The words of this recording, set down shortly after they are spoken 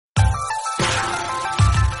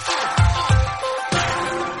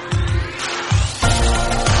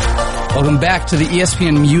Welcome back to the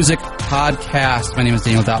ESPN Music Podcast. My name is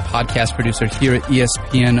Daniel Dopp, podcast producer here at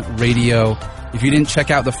ESPN Radio. If you didn't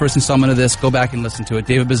check out the first installment of this, go back and listen to it.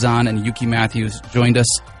 David Bazan and Yuki Matthews joined us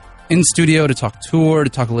in studio to talk tour,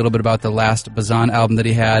 to talk a little bit about the last Bazan album that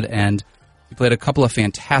he had, and he played a couple of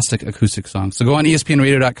fantastic acoustic songs. So go on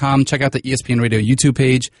ESPNradio.com, check out the ESPN Radio YouTube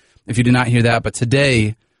page if you did not hear that. But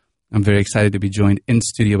today, I'm very excited to be joined in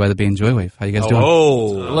studio by the band Joywave. How you guys doing?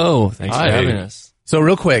 Hello. Thanks for having us. So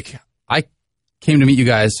real quick, I came to meet you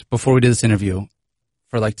guys before we did this interview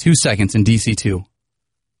for like 2 seconds in DC2.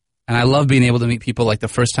 And I love being able to meet people like the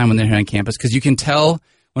first time when they're here on campus, because you can tell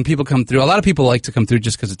when people come through. A lot of people like to come through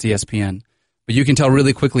just because it's ESPN. But you can tell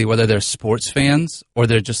really quickly whether they're sports fans or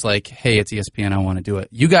they're just like, hey, it's ESPN, I want to do it.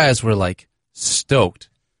 You guys were like stoked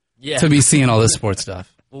to be seeing all this sports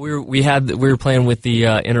stuff. Well, we were playing with the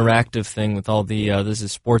interactive thing with all the this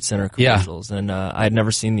is Sports Center commercials, and I had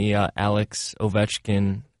never seen the Alex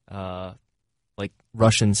Ovechkin like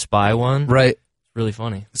Russian spy one. Right. Really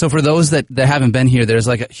funny. So for those that haven't been here, there's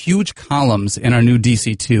like huge columns in our new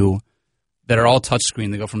DC2 that are all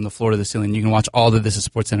touchscreen. They go from the floor to the ceiling. You can watch all the This Is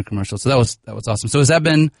Sports Center commercials. So that was awesome. So has that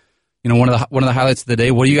been, one of the highlights of the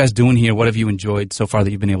day? What are you guys doing here? What have you enjoyed so far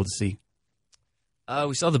that you've been able to see?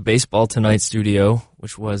 We saw the Baseball Tonight studio,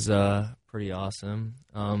 which was pretty awesome.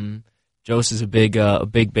 Jose is a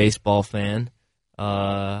big baseball fan.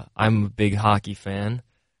 I'm a big hockey fan.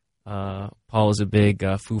 Paul is a big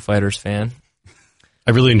Foo Fighters fan.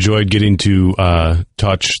 I really enjoyed getting to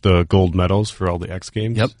touch the gold medals for all the X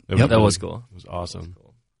Games. Yep. That was cool. It was awesome.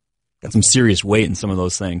 Got some serious weight in some of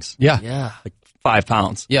those things. Yeah. Like 5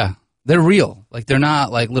 pounds. Yeah. They're real. Like, they're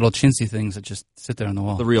not like little chintzy things that just sit there on the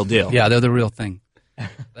wall. The real deal. Yeah, they're the real thing.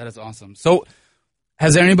 That is awesome. So,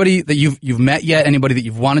 has there anybody that you've met yet? Anybody that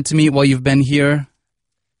you've wanted to meet while you've been here?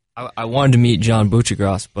 I wanted to meet John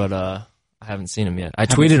Buccigross, but I haven't seen him yet. I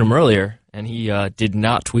tweeted him earlier, and he did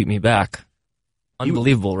not tweet me back.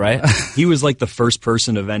 Unbelievable, right? He was like the first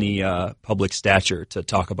person of any public stature to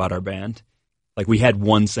talk about our band. Like, we had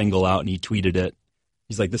one single out, and he tweeted it.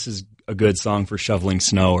 He's like, this is a good song for shoveling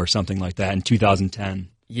snow or something like that in 2010.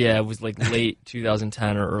 Yeah, it was like late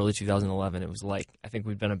 2010 or early 2011. It was like, I think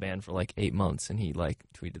we'd been a band for like 8 months, and he like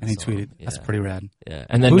tweeted the song. Tweeted. Yeah. That's pretty rad. Yeah,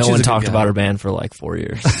 and then no one talked about our band for like 4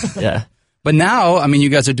 years. Yeah. But now, I mean, you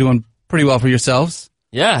guys are doing pretty well for yourselves.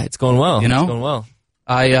 Yeah, it's going well. It's going well.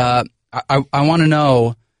 I want to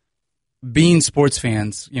know, being sports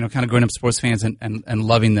fans, kind of growing up sports fans and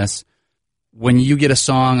loving this, when you get a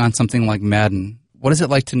song on something like Madden, what is it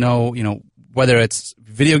like to know, whether it's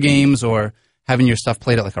video games or having your stuff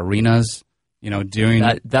played at like arenas,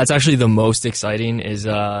 during that's actually the most exciting is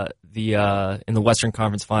in the Western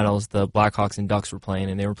Conference Finals, the Blackhawks and Ducks were playing,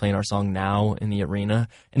 and they were playing our song Now in the arena,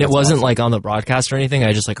 and it wasn't like on the broadcast or anything.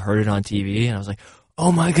 I just like heard it on TV, and I was like,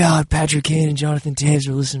 oh my God, Patrick Kane and Jonathan Taves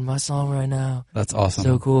are listening to my song right now. That's awesome.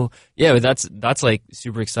 So cool. Yeah, but that's like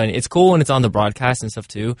super exciting. It's cool when it's on the broadcast and stuff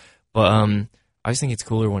too, but I always think it's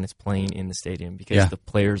cooler when it's playing in the stadium because the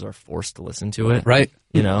players are forced to listen to it. Right.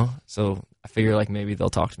 So I figure like maybe they'll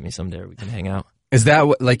talk to me someday or we can hang out. Is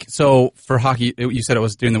that so for hockey, you said it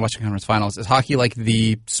was during the Western Conference Finals. Is hockey like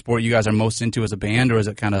the sport you guys are most into as a band, or is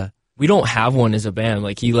it kind of... We don't have one as a band.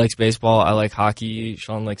 Like, he likes baseball, I like hockey,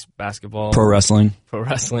 Sean likes basketball. Pro wrestling,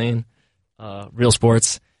 real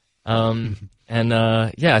sports. So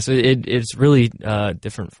it's really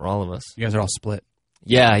different for all of us. You guys are all split.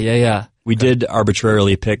 Yeah. We did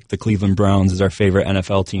arbitrarily pick the Cleveland Browns as our favorite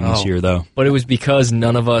NFL team this year, though. But it was because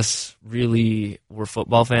none of us really were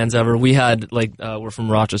football fans ever. We had, we're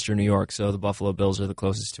from Rochester, New York, so the Buffalo Bills are the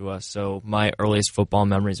closest to us. So my earliest football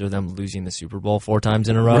memories are them losing the Super Bowl 4 times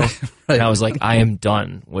in a row. Right. And I was like, I am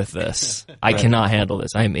done with this. I cannot handle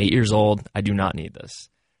this. I am 8 years old. I do not need this.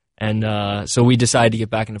 And so we decided to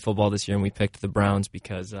get back into football this year, and we picked the Browns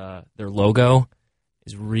because their logo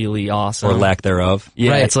is really awesome. Or lack thereof.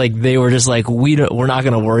 Yeah, right. It's like they were just like, we're not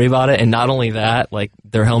going to worry about it. And not only that, like,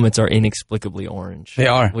 their helmets are inexplicably orange. They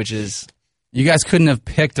are. Which is... You guys couldn't have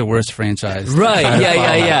picked a worse franchise. Right,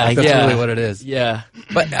 yeah. That's really what it is. Yeah.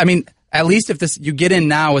 But, I mean, at least if you get in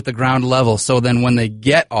now at the ground level, so then when they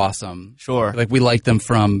get awesome... Sure. Like, we like them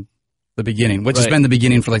from the beginning, which has been the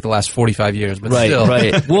beginning for like the last 45 years, but still.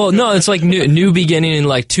 Right. Well, no, it's like new beginning in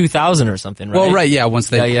like 2000 or something, right? Well, right, yeah, once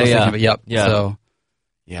they... Yeah. So...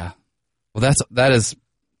 Yeah. Well, that is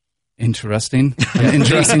interesting. An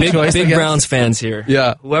interesting choice. Big Browns fans here.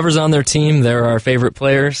 Yeah. Whoever's on their team, they're our favorite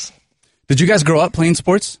players. Did you guys grow up playing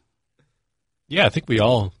sports? Yeah, I think we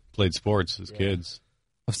all played sports as kids.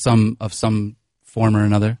 Of some form or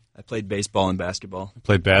another? I played baseball and basketball. I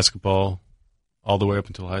played basketball all the way up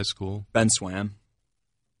until high school. Ben swam.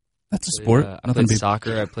 That's a sport. I played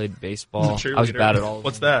soccer. I played baseball. I was bad at all.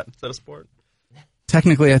 What's that? Is that a sport?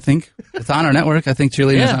 Technically, I think it's on our network. I think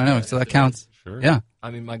cheerleading is on our network, so that counts. Sure. Yeah. I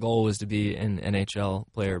mean, my goal was to be an NHL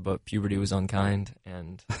player, but puberty was unkind,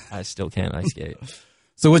 and I still can't ice skate.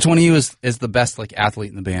 So which one of you is the best like athlete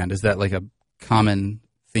in the band? Is that like a common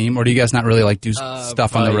theme, or do you guys not really like do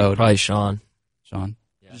stuff on the road? Probably Sean. Sean?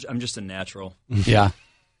 Yeah. I'm just a natural. Yeah.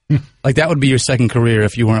 Like that would be your second career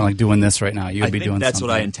if you weren't like doing this right now. You would be doing that's something.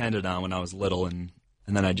 what I intended on when I was little, and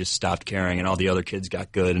then I just stopped caring, and all the other kids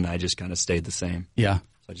got good, and I just kind of stayed the same. Yeah. So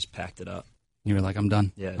I just packed it up. You were like, I'm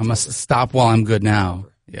done. Yeah, I must stop while I'm good now.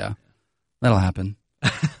 Yeah. That'll happen.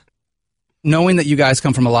 Knowing that you guys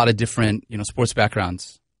come from a lot of different, sports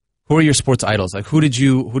backgrounds, who are your sports idols? Like, who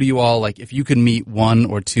do you all like? If you could meet one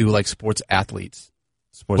or two like sports athletes,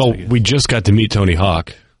 we just got to meet Tony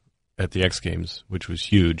Hawk at the X Games, which was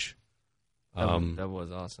huge. That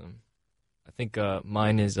was awesome. I think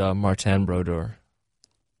mine is Martin Brodeur.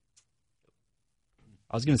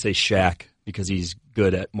 I was going to say Shaq because he's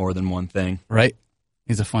good at more than one thing. Right?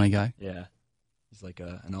 He's a funny guy. Yeah. He's like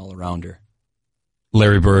an all-arounder.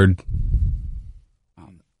 Larry Bird.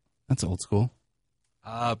 That's old school.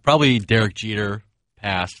 Probably Derek Jeter,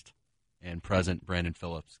 past and present Brandon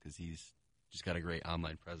Phillips, because he's just got a great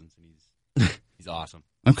online presence and he's awesome.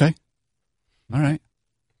 Okay. All right.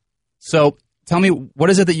 So tell me, what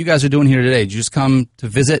is it that you guys are doing here today? Did you just come to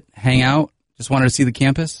visit, hang out, just wanted to see the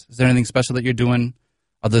campus? Is there anything special that you're doing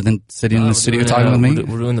other than sitting in the studio talking with me?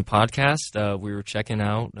 We're doing the podcast. We were checking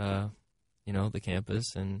out, the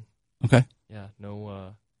campus, and okay. Yeah,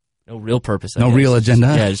 no real purpose. No real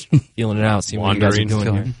agenda. Yeah, just feeling it out, seeing what you guys are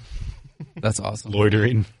doing here. That's awesome.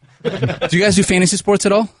 Loitering. Do you guys do fantasy sports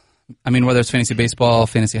at all? I mean, whether it's fantasy baseball,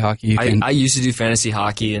 fantasy hockey. I used to do fantasy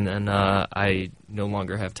hockey, and then I no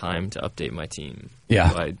longer have time to update my team.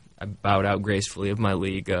 Yeah. So I bowed out gracefully of my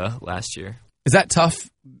league last year. Is that tough,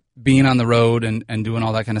 being on the road and doing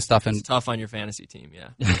all that kind of stuff? And it's tough on your fantasy team, yeah.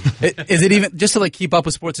 Is it even, just to like keep up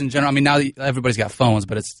with sports in general? I mean, now that everybody's got phones,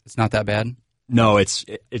 but it's not that bad? No, it's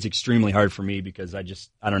extremely hard for me because I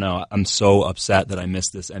don't know, I'm so upset that I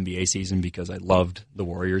missed this NBA season because I loved the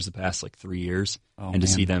Warriors the past 3 years. To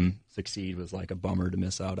see them succeed was like a bummer to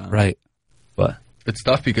miss out on. Right. But it's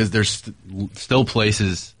tough because there's still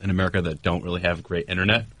places in America that don't really have great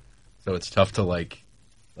internet. So it's tough to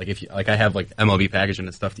if you, I have MLB packaging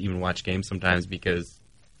and stuff to even watch games sometimes because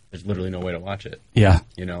there's literally no way to watch it. Yeah.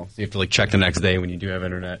 So you have to check the next day when you do have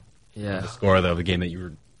internet. Yeah. The score of the game that you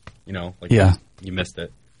were, you missed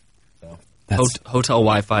it. So hotel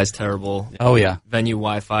Wi-Fi is terrible. Oh yeah. Venue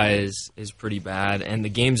Wi-Fi is pretty bad, and the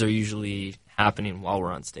games are usually happening while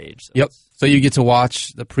we're on stage. So yep. So you get to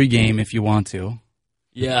watch the pregame if you want to.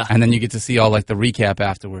 Yeah. And then you get to see all the recap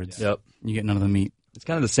afterwards. Yep. You get none of the meat. It's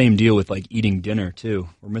kind of the same deal with eating dinner too.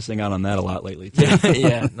 We're missing out on that a lot lately too.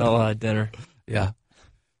 Yeah, not a lot of dinner. Yeah.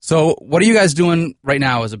 So what are you guys doing right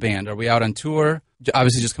now as a band? Are we out on tour?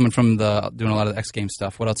 Obviously just coming from doing a lot of the X Games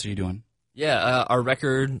stuff. What else are you doing? Yeah, our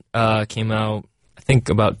record came out, I think,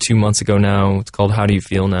 about 2 months ago now. It's called How Do You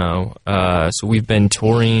Feel Now? So we've been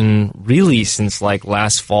touring really since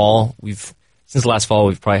last fall. Since last fall,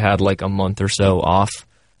 we've probably had a month or so off.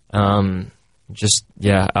 Just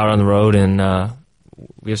out on the road, and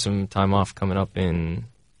we have some time off coming up in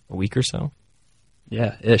a week or so.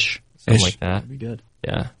 Yeah, ish. Something like that. That'd be good.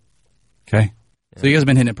 Yeah. Okay. So you guys have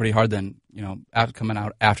been hitting it pretty hard then, coming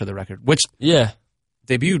out after the record, which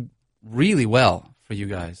debuted really well for you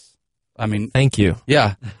guys. I mean, thank you.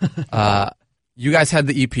 Yeah. You guys had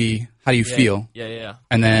the EP, How Do You Feel? Yeah.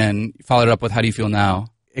 And then followed it up with How Do You Feel Now?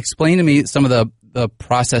 Explain to me some of the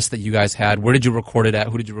process that you guys had. Where did you record it at?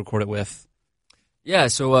 Who did you record it with? Yeah,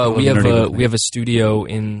 so we have a studio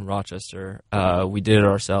in Rochester. We did it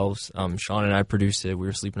ourselves. Sean and I produced it. We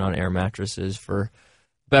were sleeping on air mattresses for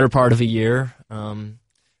better part of a year.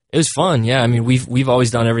 It was fun. Yeah, I mean we've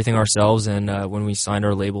always done everything ourselves, and when we signed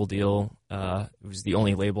our label deal, it was the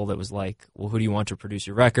only label that was like, well, who do you want to produce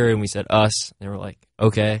your record? And we said us. And they were like,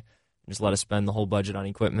 okay, and just let us spend the whole budget on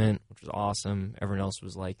equipment, which was awesome. Everyone else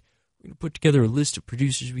was like, we're going to put together a list of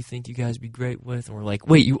producers we think you guys would be great with. And we're like,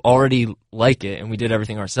 wait, you already like it, and we did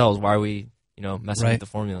everything ourselves. Why are we, messing with the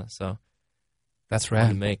formula? So that's rad.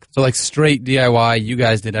 To make. So straight DIY, you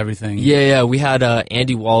guys did everything. Yeah. We had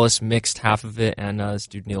Andy Wallace mixed half of it, and this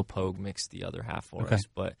dude Neil Pogue mixed the other half for us.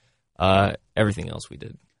 But everything else we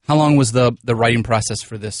did. How long was the writing process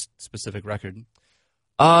for this specific record?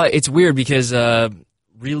 It's weird because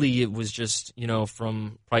really it was just,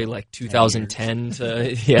 from probably 2010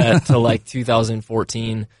 to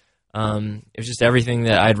 2014. It was just everything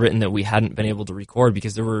that I'd written that we hadn't been able to record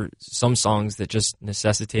because there were some songs that just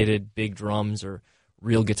necessitated big drums or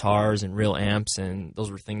real guitars and real amps, and those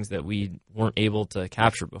were things that we weren't able to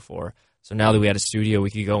capture before. So now that we had a studio, we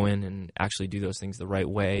could go in and actually do those things the right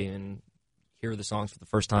way and hear the songs for the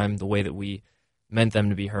first time the way that we meant them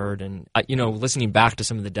to be heard. And, listening back to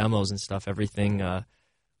some of the demos and stuff, everything was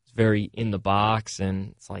very in the box,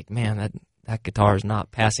 and it's like, man, that guitar is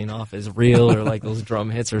not passing off as real, or like those drum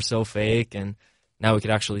hits are so fake, and now we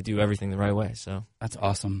could actually do everything the right way. So that's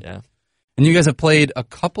awesome. Yeah. And you guys have played a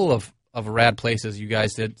couple of rad places. You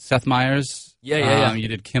guys did Seth Meyers. Yeah. You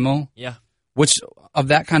did Kimmel. Yeah. Which of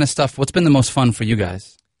that kind of stuff, what's been the most fun for you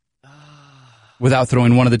guys? Without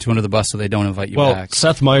throwing one of the two under the bus so they don't invite you back. Well,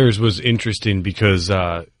 Seth Meyers was interesting because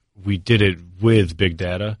we did it with Big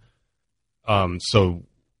Data. So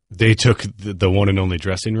they took the one and only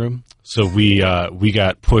dressing room. So we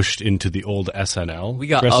got pushed into the old SNL. We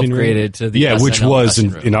got dressing upgraded room. to the SNL which was,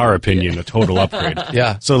 dressing room. in our opinion, a total upgrade.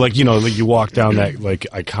 Yeah. So like you walk down that like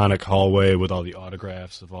iconic hallway with all the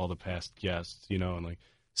autographs of all the past guests, and like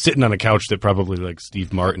sitting on a couch that probably like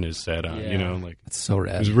Steve Martin has sat on. Like That's so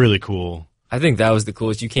rad. it was really cool. I think that was the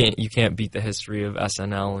coolest. You can't beat the history of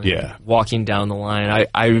SNL. And Yeah. walking down the line,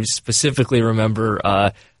 I specifically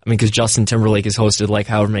remember. Because Justin Timberlake has hosted like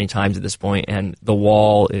however many times at this point, and the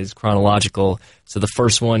wall is chronological. So the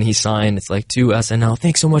first one he signed, it's like, to SNL,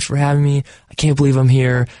 thanks so much for having me. I can't believe I'm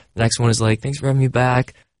here. The next one is like, thanks for having me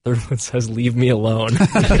back. Third one says, leave me alone.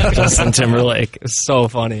 Justin Timberlake. It's so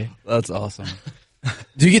funny. That's awesome.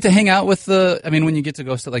 Do you get to hang out with when you get to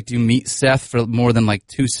go, do you meet Seth for more than like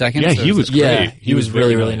 2 seconds? Yeah, he was great. Yeah, he was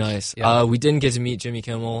really, very really nice. Yeah. We didn't get to meet Jimmy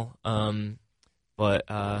Kimmel, but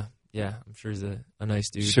yeah, I'm sure he's a nice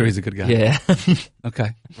dude. Sure, he's a good guy. Yeah.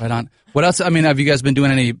 Okay, right on. What else? Have you guys been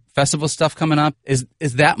doing any festival stuff coming up? Is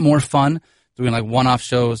that more fun, doing like one-off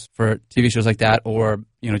shows for TV shows like that, or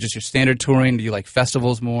just your standard touring? Do you like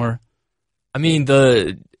festivals more? Doing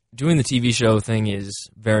the TV show thing is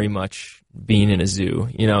very much being in a zoo.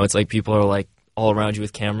 It's like people are like all around you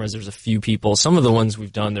with cameras. There's a few people. Some of the ones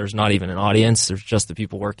we've done, there's not even an audience. There's just the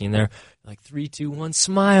people working there. Like 3, 2, 1,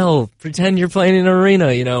 smile. Pretend you're playing in an arena.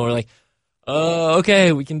 We're like,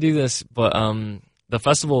 okay, we can do this. But the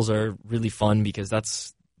festivals are really fun because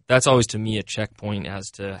that's always to me a checkpoint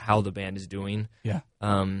as to how the band is doing. Yeah.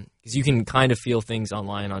 Because you can kind of feel things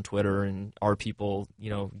online on Twitter, and are people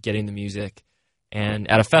getting the music.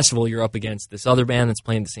 And at a festival, you're up against this other band that's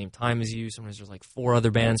playing at the same time as you. Sometimes there's like 4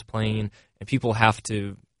 other bands playing, and people have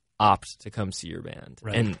to opt to come see your band.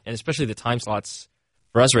 Right. And especially the time slots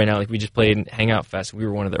for us right now. Like we just played Hangout Fest. We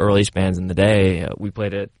were one of the earliest bands in the day. We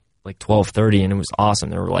played at like 12:30, and it was awesome.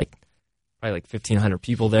 There were like probably like 1,500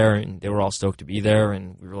 people there, and they were all stoked to be there.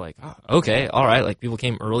 And we were like, oh, okay, all right. Like people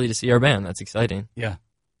came early to see our band. That's exciting. Yeah.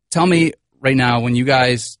 Tell me right now, when you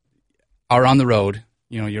guys are on the road,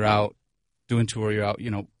 you're out doing tour, you're out,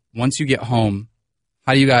 once you get home,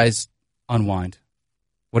 how do you guys unwind?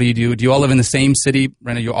 What do you do? Do you all live in the same city?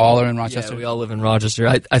 Right now, you all are in Rochester? Yeah, we all live in Rochester.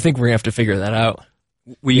 I think we're going to have to figure that out.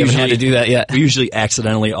 We haven't usually had to do that yet. We usually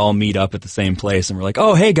accidentally all meet up at the same place, and we're like,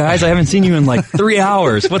 "Oh, hey guys, I haven't seen you in like 3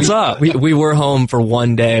 hours. What's up?" We were home for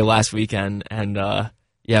one day last weekend, and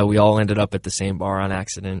we all ended up at the same bar on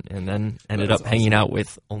accident, and then ended up hanging out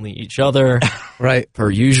with only each other, right, per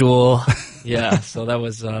usual. Yeah, so that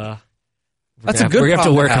was. That's a good. We're gonna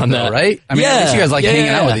have to work on that, right? At least you guys like hanging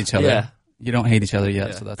out with each other. Yeah. You don't hate each other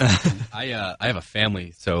yet, so that's. Awesome. I have a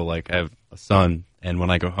family, so like I have a son, and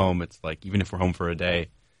when I go home, it's like even if we're home for a day,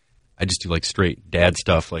 I just do like straight dad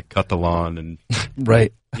stuff, like cut the lawn and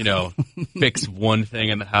right, fix one thing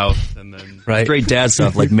in the house, and then straight dad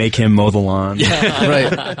stuff, like make him mow the lawn. Yeah.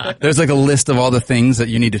 Right. There's like a list of all the things that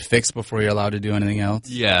you need to fix before you're allowed to do anything else.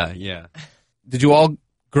 Yeah. Did you all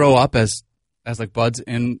grow up as like buds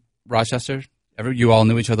in Rochester? You all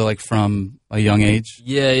knew each other like from a young age?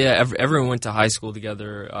 Yeah. Everyone went to high school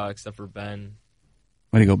together except for Ben.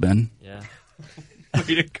 Way to go, Ben. Yeah.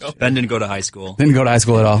 Ben didn't go to high school. Didn't go to high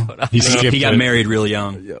school at all. He got married really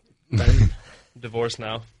young. Yep. Ben, divorced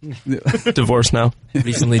now. Divorced now.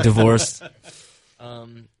 Recently divorced.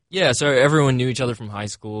 So everyone knew each other from high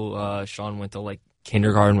school. Sean went to like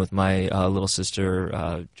kindergarten with my little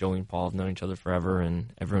sister. Joey and Paul have known each other forever,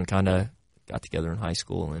 and everyone kind of got together in high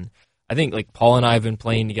school. And I think like Paul and I have been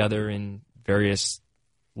playing together in various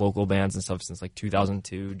local bands and stuff since like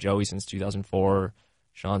 2002. Joey since 2004.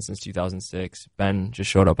 Sean since 2006. Ben just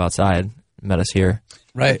showed up outside, met us here.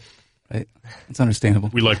 Right. It's understandable.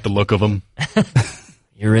 We like the look of him.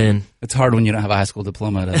 You're in. It's hard when you don't have a high school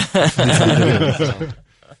diploma. So.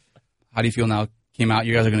 How do you feel now? Came out.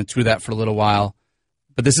 You guys are going to tour that for a little while,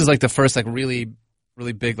 but this is like the first like really,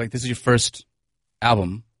 really big. Like this is your first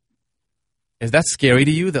album. Is that scary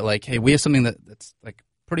to you? That like, hey, we have something that's like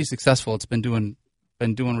pretty successful. It's been doing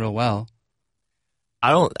been doing real well. I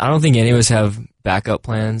don't think any of us have backup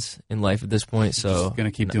plans in life at this point, so Just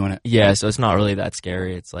gonna keep doing it. Yeah, so it's not really that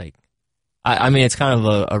scary. It's like, I mean, it's kind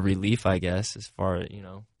of a relief, I guess, as far as,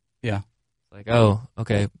 Yeah. Like, oh,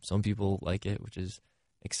 okay, some people like it, which is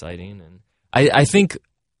exciting. And I think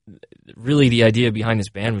really the idea behind this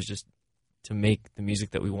band was just to make the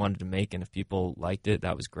music that we wanted to make, and if people liked it,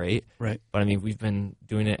 that was great. Right. But I mean, we've been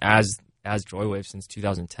doing it as Joywave since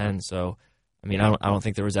 2010, so I mean, I don't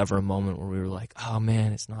think there was ever a moment where we were like, oh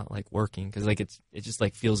man, it's not like working, because like it just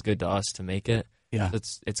like feels good to us to make it. Yeah. So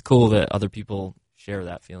it's cool that other people share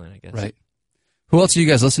that feeling, I guess. Right. Who else are you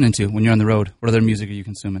guys listening to when you're on the road? What other music are you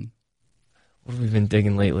consuming? What have we been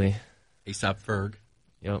digging lately? A$AP Ferg.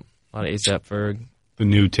 Yep. A lot of A$AP Ferg. The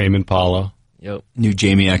new Tame Impala. Yep. New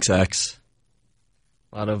Jamie XX.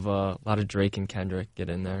 A lot of Drake and Kendrick get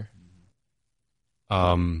in there.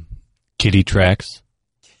 Kitty Tracks.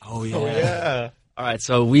 Oh yeah. All right,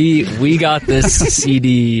 so we got this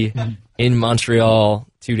CD in Montreal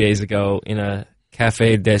 2 days ago in a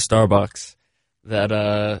Cafe de Starbucks that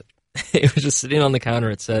it was just sitting on the counter.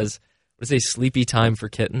 It says, what does it say, Sleepy Time for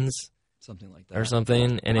Kittens? Something like that. Or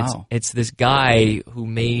something. And Wow. it's this guy who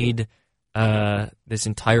made this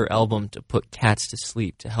entire album to put cats to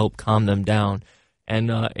sleep, to help calm them down.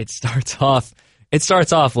 And it starts off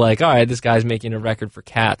like, all right, this guy's making a record for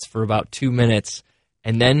cats for about 2 minutes,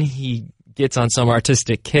 and then he gets on some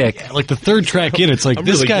artistic kick. Yeah, like the third track in, it's like I'm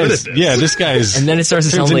this really good guy's. at this. Yeah, this guy's. And then it starts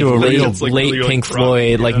to sound like into a real- late really Pink rock,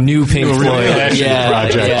 Floyd, like new Pink a real Floyd. passion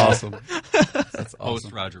project. Yeah. Awesome. That's Post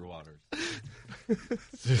awesome. Roger Waters.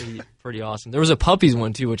 Pretty awesome. There was a Puppies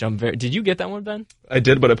one too, which I'm very. Did you get that one, Ben? I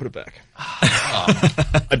did, but I put it back.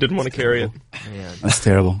 I didn't want to carry it. Man, That's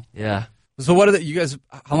terrible. yeah. So what are you guys?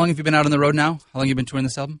 How long have you been out on the road now? How long have you been touring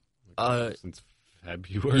this album? Since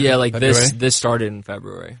February. Yeah, like February? this started in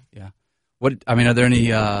February. What I mean, are there any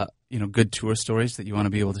good tour stories that you want to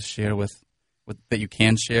be able to share with that you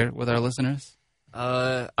can share with our listeners?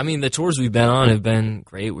 I mean, the tours we've been on have been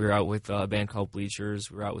great. We were out with a band called Bleachers.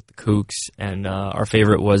 We were out with the Kooks, and our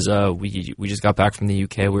favorite was we just got back from the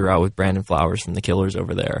UK. We were out with Brandon Flowers from the Killers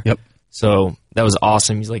over there. Yep. So that was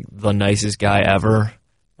awesome. He's like the nicest guy ever,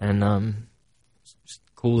 and it's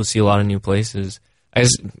cool to see a lot of new places.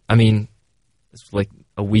 I mean, it's like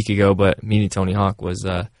a week ago, but meeting Tony Hawk was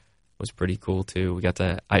pretty cool too. We got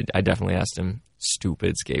to. I definitely asked him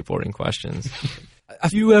stupid skateboarding questions.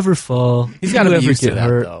 If you ever fall, He's got to be ever used to get that,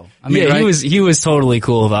 hurt? though. I mean, Yeah, right? he was totally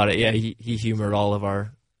cool about it. Yeah, he humored all of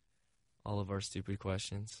our stupid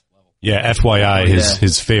questions. Yeah, FYI,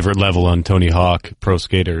 his favorite level on Tony Hawk Pro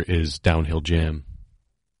Skater is Downhill Jam.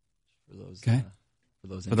 For those, Okay.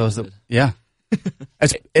 for For those that, yeah,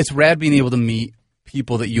 it's rad being able to meet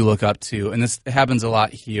people that you look up to, and this happens a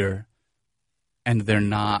lot here, and they're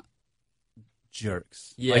not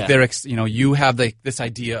jerks. Yeah. Like they're you have this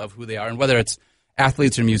idea of who they are, and whether it's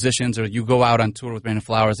athletes or musicians, or you go out on tour with Brandon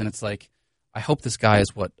Flowers, and it's like, I hope this guy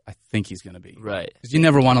is what I think he's going to be. Right. Because you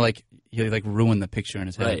never want to ruin the picture in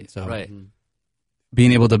his head. Right. So Right.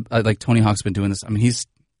 being able to like Tony Hawk's been doing this. I mean, he's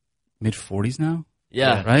mid-40s now,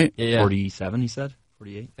 Yeah. right? Yeah. 47, he said?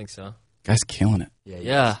 48? I think so. Guy's killing it.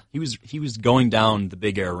 Yeah. He was going down the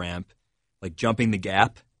big air ramp, like jumping the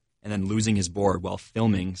gap, and then losing his board while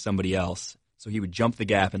filming somebody else. So he would jump the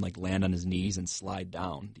gap and like land on his knees and slide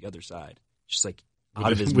down the other side, just like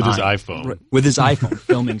out of his with mind. his iPhone. Right, with his iPhone,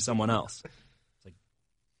 filming someone else. It's like,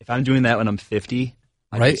 if I'm doing that when I'm 50,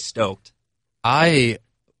 I'd be Right. stoked.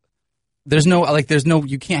 There's no,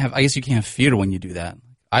 you can't have, I guess you can't have fear when you do that.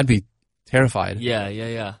 I'd be terrified. Yeah.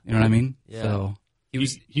 You know what I mean? Yeah. So,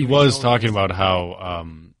 He was talking about how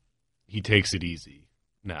he takes it easy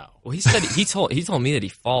now. Well, he said he told me that he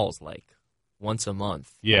falls like once a month.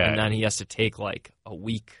 Yeah. And then he has to take like a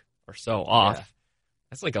week or so off. Yeah.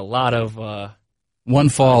 That's like a lot of. one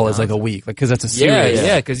fall is like a week, because that's a Yeah, serious.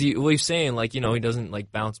 yeah, because he's saying like he doesn't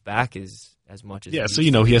like bounce back as much as Yeah, he so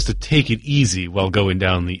used to. he has to take it easy while going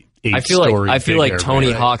down the I feel like big Tony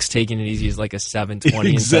air ramp. Hawk's taking it easy is like a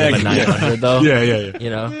 720 instead of a Exactly. 900 though. Yeah. You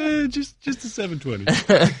know, Just a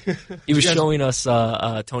 720. he was showing us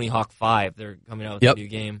Tony Hawk 5. They're coming out with Yep. a new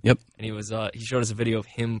game. Yep. And he showed us a video of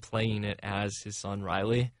him playing it as his son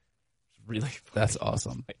Riley. Really funny. That's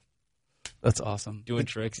awesome. That's awesome. Doing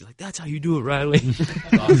tricks. He's like, "That's how you do it, Riley."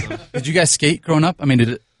 That's awesome. Did you guys skate growing up? I mean,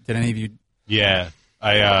 did any of you? Yeah,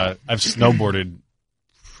 I've snowboarded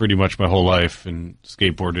pretty much my whole life and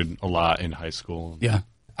skateboarded a lot in high school. Yeah.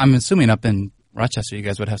 I'm assuming up in Rochester, you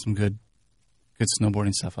guys would have some good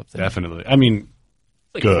snowboarding stuff up there. Definitely. I mean,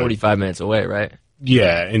 It's like Good. 45 minutes away, right?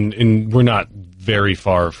 yeah, and we're not very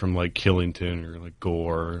far from like Killington or like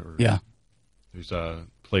Gore. Or, Yeah. There's a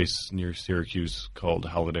place near Syracuse called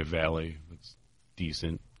Holiday Valley. It's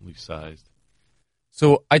decently sized.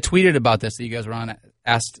 So I tweeted about this that you guys were on,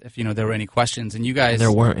 asked if there were any questions, and you guys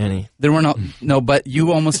There weren't any. There were no, but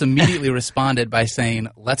you almost immediately responded by saying,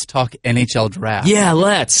 "Let's talk NHL draft." Yeah,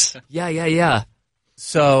 let's. Yeah.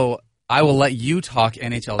 So I will let you talk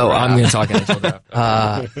NHL draft. Oh, I'm going to talk NHL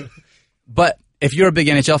draft. But if you're a big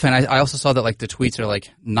NHL fan, I also saw that like the tweets are like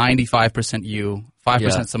 95% you,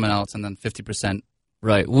 5% someone else, and then 50%.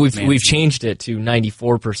 Right. We've changed it to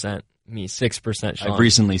 94% me, 6% Sean. I've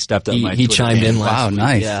recently stepped up my He Twitter chimed game. in last week.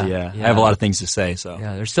 Nice. Yeah. I have a lot of things to say. So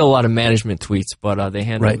Yeah, there's still a lot of management tweets, but they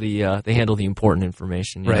handle Right. the important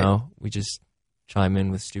information. You Right. know, we just chime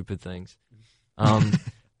in with stupid things.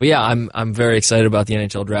 But yeah, I'm very excited about the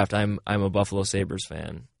NHL draft. I'm a Buffalo Sabres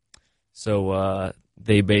fan, so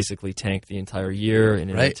they basically tanked the entire year in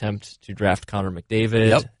an attempt to draft Connor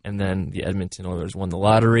McDavid, and then the Edmonton Oilers won the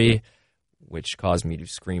lottery, which caused me to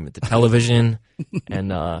scream at the television. And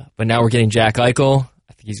but now we're getting Jack Eichel.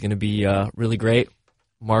 I think he's going to be really great.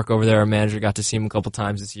 Mark over there, our manager, got to see him a couple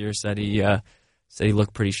times this year. Said he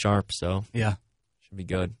looked pretty sharp. So Yeah. should be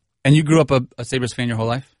good. And you grew up a Sabres fan your whole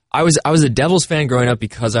life? I was a Devils fan growing up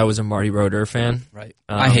because I was a Marty Brodeur fan. Right.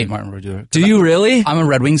 I hate Martin Brodeur. Do you really? I'm a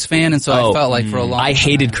Red Wings fan, and so I felt like for a long time. I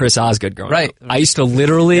hated Chris Osgood growing up. I used to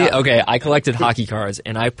literally, I collected hockey cards,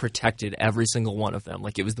 and I protected every single one of them.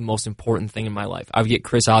 Like, it was the most important thing in my life. I would get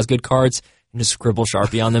Chris Osgood cards and just scribble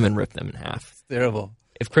Sharpie on them and rip them in half. It's terrible.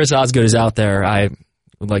 If Chris Osgood is out there, I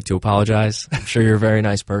would like to apologize. I'm sure you're a very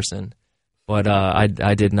nice person, but I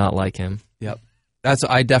did not like him. Yep.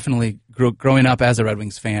 I definitely growing up as a Red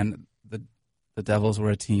Wings fan. The Devils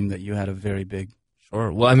were a team that you had a very big.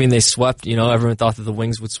 Sure. Well, I mean, they swept. Everyone thought that the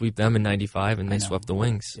Wings would sweep them in '95, and they swept the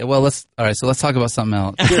Wings. Yeah. Well, let's talk about something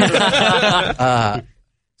else.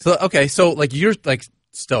 So like you're like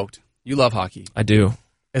stoked. You love hockey. I do.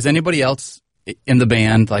 Is anybody else in the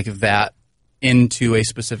band like that into a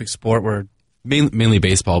specific sport where? Mainly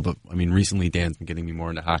baseball, but I mean, recently Dan's been getting me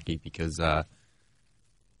more into hockey because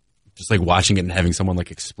just like watching it and having someone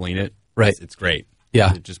like explain it, it's great.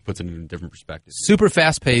 Yeah, it just puts it in a different perspective. Super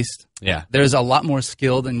fast paced. Yeah, there's a lot more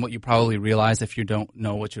skill than what you probably realize if you don't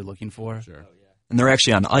know what you're looking for. Sure. and they're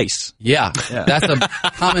actually on ice. Yeah. That's a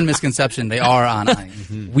common misconception. They are on ice.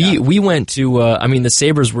 We went to. The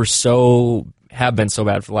Sabres have been so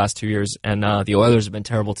bad for the last 2 years, and the Oilers have been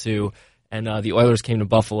terrible too. And the Oilers came to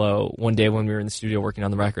Buffalo one day when we were in the studio working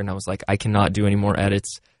on the record, and I was like, I cannot do any more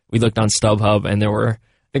edits. We looked on StubHub, and there were,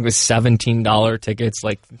 I think it was $17 tickets,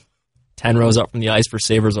 like 10 rows up from the ice for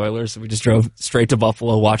Sabres Oilers. So we just drove straight to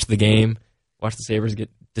Buffalo, watched the game, watched the Sabres get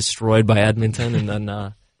destroyed by Edmonton, and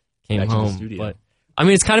then came Back to the home. studio. But I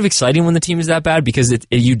mean, it's kind of exciting when the team is that bad because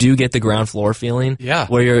you do get the ground floor feeling. Yeah.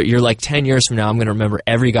 Where you're like 10 years from now, I'm going to remember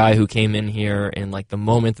every guy who came in here and like the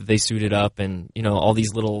moment that they suited up and, all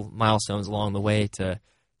these little milestones along the way to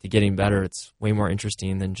getting better. It's way more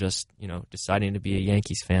interesting than just, deciding to be a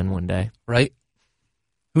Yankees fan one day. Right?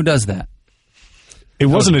 Who does that? It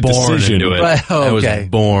wasn't a decision. Right, I was okay.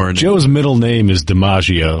 born. Joe's middle name is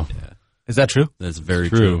DiMaggio. Is that true? That's very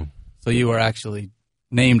true. So you were actually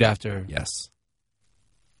named after... Yes.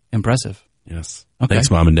 Impressive. Yes. Okay.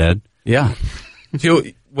 Thanks, Mom and Dad. Yeah. So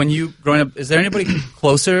when you growing up, is there anybody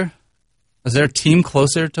closer? Is there a team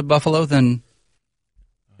closer to Buffalo than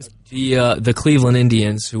The Cleveland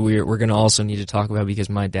Indians, who we're going to also need to talk about because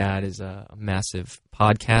my dad is a massive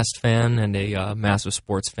podcast fan and a massive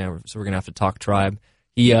sports fan, so we're going to have to talk Tribe.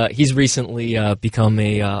 He's recently become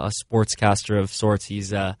a sportscaster of sorts.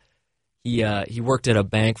 He worked at a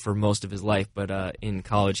bank for most of his life, but in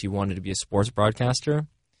college he wanted to be a sports broadcaster.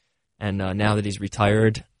 And now that he's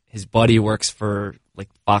retired, his buddy works for like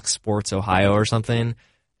Fox Sports Ohio or something,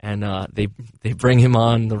 and they bring him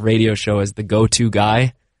on the radio show as the go-to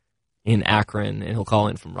guy in Akron, and he'll call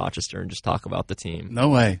in from Rochester and just talk about the team. No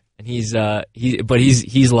way. And he's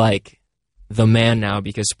like the man now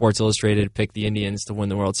because Sports Illustrated picked the Indians to win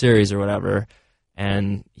the World Series or whatever.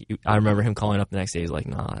 And I remember him calling up the next day. He's like,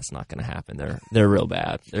 "No, that's not going to happen. They're real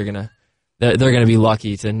bad. They're gonna be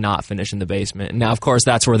lucky to not finish in the basement." And now, of course,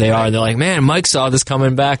 that's where they are. They're like, "Man, Mike saw this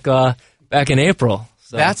coming back in April."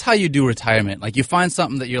 So. That's how you do retirement. Like you find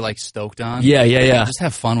something that you're like stoked on. Yeah. Just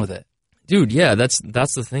have fun with it, dude. Yeah, that's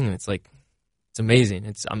the thing. It's like it's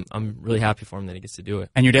amazing. I'm really happy for him that he gets to do it.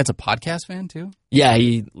 And your dad's a podcast fan too. Yeah,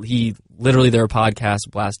 he literally there are podcasts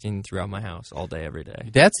blasting throughout my house all day, every day.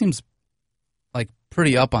 Your dad seems like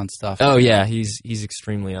pretty up on stuff. Oh yeah, he's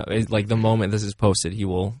extremely up. Like the moment this is posted,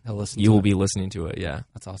 he'll listen. You will be listening to it. Yeah,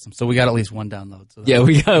 that's awesome. So we got at least one download. So yeah,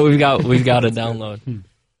 we've got a download.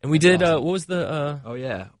 And we did. Awesome. What was the? Oh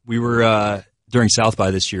yeah, we were during South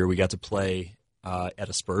by this year. We got to play at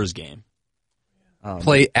a Spurs game.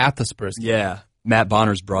 Play at the Spurs game. Yeah. Matt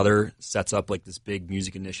Bonner's brother sets up like this big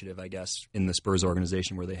music initiative, I guess, in the Spurs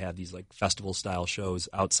organization where they have these like festival-style shows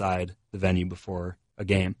outside the venue before a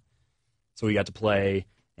game. So we got to play,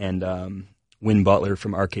 and Win Butler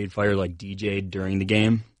from Arcade Fire like DJ'd during the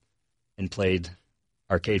game and played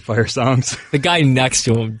Arcade Fire songs. The guy next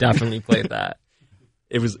to him definitely played that.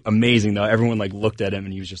 It was amazing, though. Everyone like looked at him,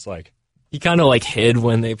 and he was just like... He kind of like hid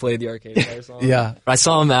when they played the Arcade Fire song. Yeah. I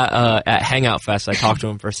saw him at Hangout Fest. I talked to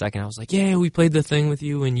him for a second. I was like, yeah, we played the thing with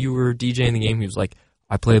you and you were DJing the game. He was like,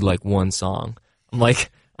 I played like one song. I'm like,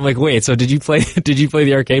 wait, so did you play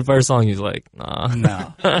the Arcade Fire song? He's like, nah.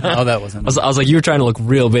 No, that wasn't. I was like, you were trying to look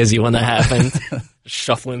real busy when that happened.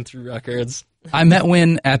 Shuffling through records. I met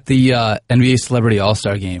Win at the NBA Celebrity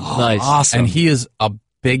All-Star Game. Oh, nice. Awesome. And he is a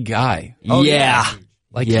big guy. Oh, yeah.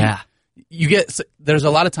 Like, yeah. You get, there's a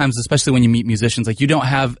lot of times, especially when you meet musicians, like you don't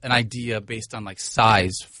have an idea based on like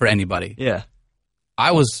size for anybody. Yeah.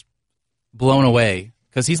 I was blown away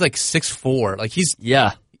because he's like 6'4". Like he's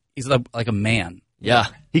like a man. Yeah.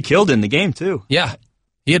 He killed in the game, too. Yeah.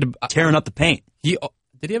 He had tearing up the paint. Did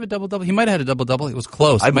he have a double-double? He might have had a double-double. It was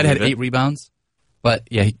close. He might have had 8 rebounds. But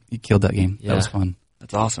yeah, he killed that game. Yeah. That was fun.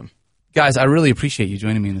 That's awesome. Guys, I really appreciate you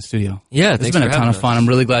joining me in the studio. Yeah, it's been a ton of fun. I'm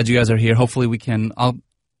really glad you guys are here. Hopefully we can,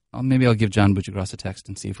 maybe I'll give John Butchergross a text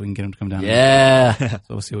and see if we can get him to come down. Yeah. So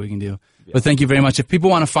we'll see what we can do. Yeah. But thank you very much. If people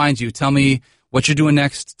want to find you, tell me what you're doing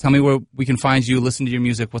next. Tell me where we can find you, listen to your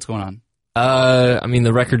music. What's going on? I mean,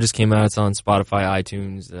 the record just came out. It's on Spotify,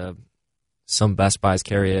 iTunes. Some Best Buys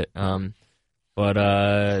carry it.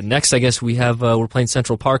 But next, I guess we're playing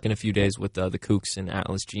Central Park in a few days with the Kooks and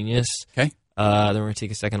Atlas Genius. Okay. Then we're gonna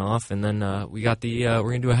take a second off, and then we got we're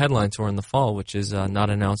gonna do a headline tour in the fall, which is not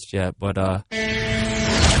announced yet. But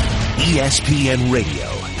ESPN Radio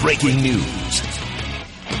breaking news.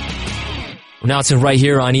 We're announcing right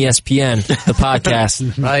here on ESPN, the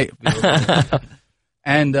podcast. Right.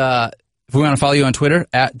 And if we want to follow you on Twitter,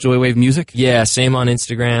 at Joywave Music. Yeah, same on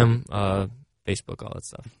Instagram, Facebook, all that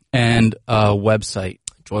stuff. And website.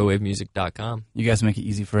 Joywavemusic.com. You guys make it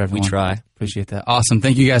easy for everyone. We try. Appreciate that. Awesome.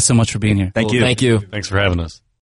 Thank you guys so much for being here. Thank you. Thank you. Thanks for having us.